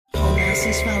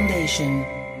Genesis Foundation.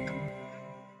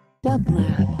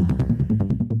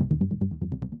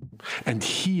 And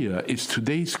here is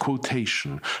today's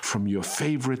quotation from your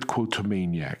favorite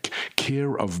Quotomaniac,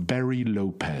 care of Barry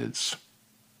Lopez.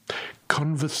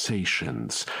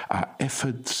 Conversations are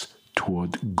efforts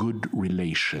toward good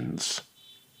relations.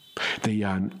 They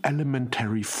are an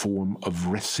elementary form of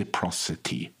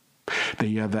reciprocity.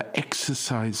 They are the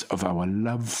exercise of our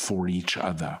love for each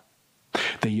other.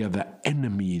 They are the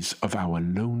enemies of our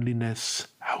loneliness,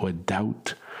 our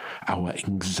doubt, our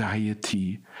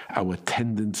anxiety, our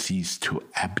tendencies to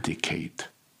abdicate.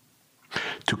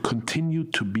 To continue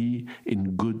to be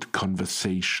in good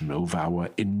conversation over our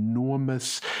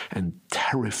enormous and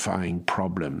terrifying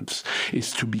problems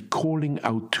is to be calling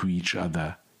out to each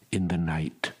other in the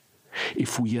night.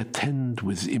 If we attend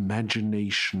with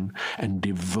imagination and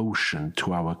devotion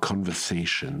to our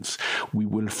conversations, we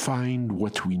will find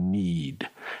what we need,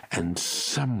 and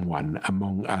someone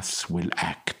among us will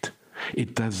act.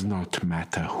 It does not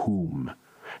matter whom,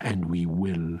 and we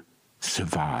will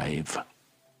survive.